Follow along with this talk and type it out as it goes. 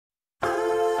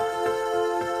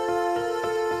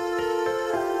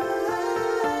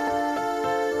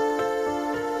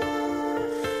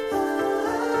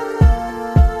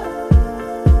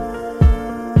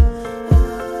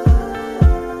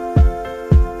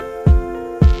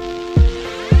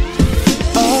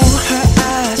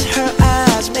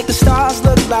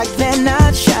like they're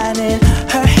not shining.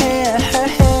 Her hair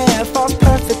falls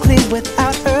perfectly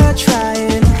without her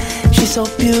trying. She's so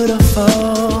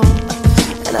beautiful,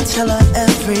 and I tell her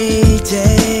every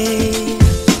day.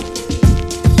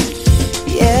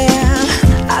 Yeah,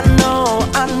 I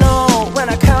know, when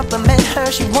I compliment her,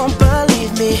 she won't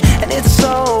believe me. And it's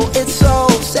so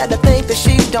sad to think that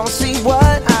she don't see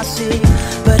what I see.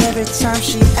 But every time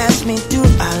she asks me, do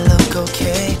I look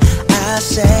okay, I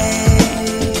say,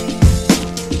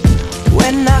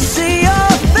 when I see your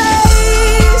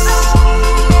face,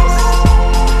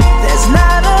 there's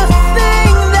not a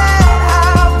thing that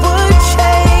I would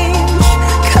change.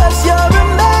 'Cause you're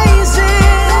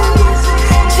amazing,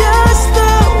 just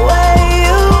the way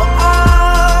you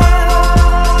are.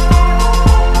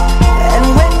 And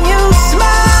when you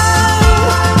smile,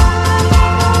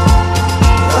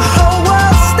 the whole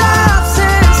world stops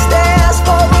and stares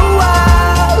for a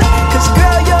while. 'Cause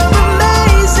girl, you're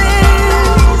amazing,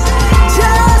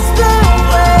 just the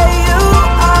way you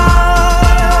are.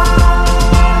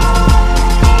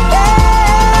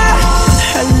 Yeah.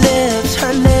 Her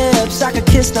lips, I could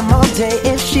kiss them all day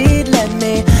if she'd let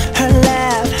me. Her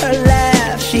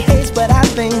laugh, she hates but I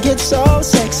think it's so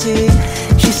sexy.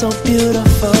 She's so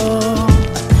beautiful,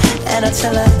 and I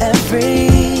tell her every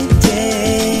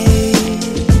day.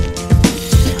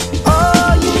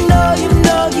 Oh, you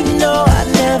know, I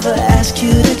never ask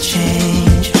you to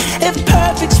change. If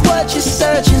perfect's what you're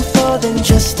searching for, then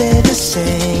just stay the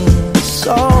same.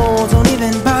 So don't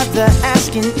even bother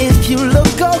asking if you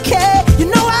look okay. You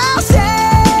know I'll say,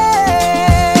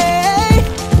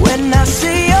 when I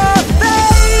see your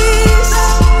face,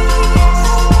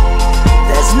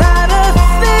 there's not a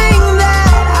thing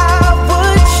that I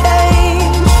would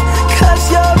change. 'Cause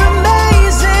you're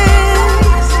amazing,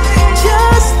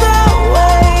 just the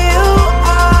way you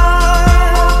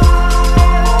are.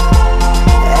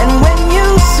 And when you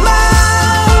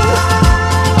smile,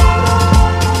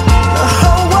 the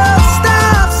whole world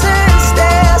stops and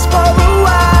stares for a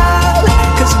while.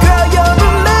 'Cause girl, you're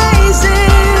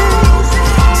amazing,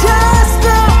 just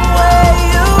the way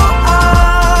you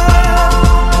are.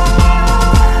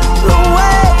 The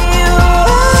way you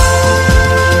are,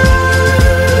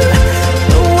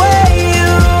 the way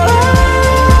you are.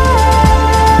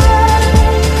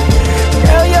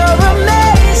 Girl, you're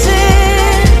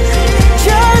amazing,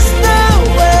 just the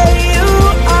way you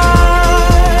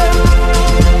are.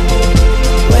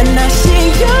 When I see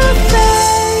your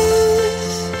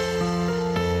face,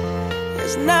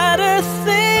 there's not a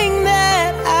thing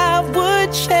that I would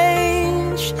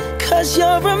change. 'Cause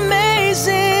you're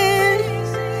amazing,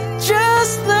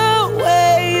 just the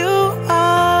way you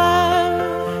are.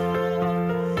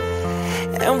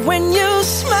 And when you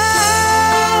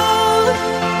smile,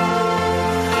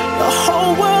 the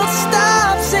whole world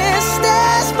stops and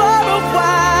stares for a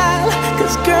while.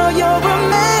 'Cause girl, you're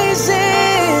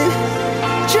amazing,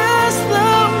 just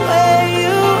the way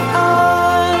you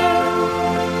are.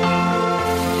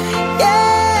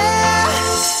 Yeah.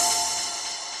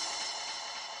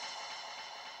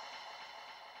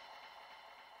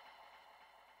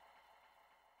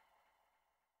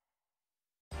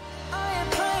 I ain't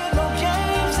playing no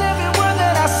games. Every word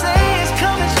that I say is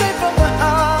coming straight from the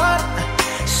heart.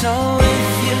 So if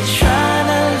you're trying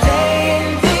to lay in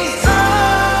these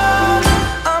arms,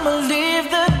 I'ma leave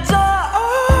the door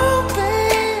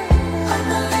open.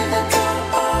 I'ma leave the door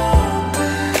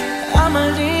open. I'ma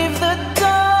leave the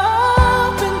door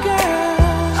open, girl.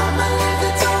 I'ma leave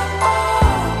the door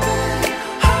open,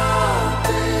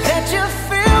 open. That you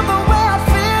feel the way I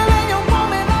feel, and you want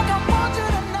me like I want you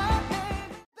tonight,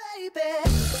 baby.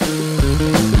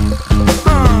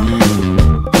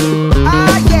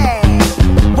 Ah, yeah.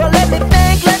 Well, let me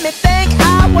think.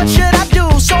 What should I do?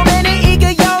 So many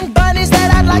eager young bunnies that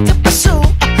I'd like to pursue.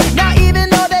 Now, even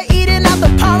though they're eating out the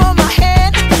palm of my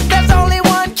hand, there's only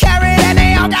one carrot and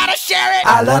they all gotta share it.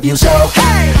 I love you so,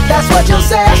 hey, that's what you'll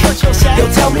say.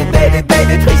 You'll tell me, baby,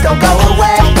 please don't go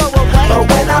away.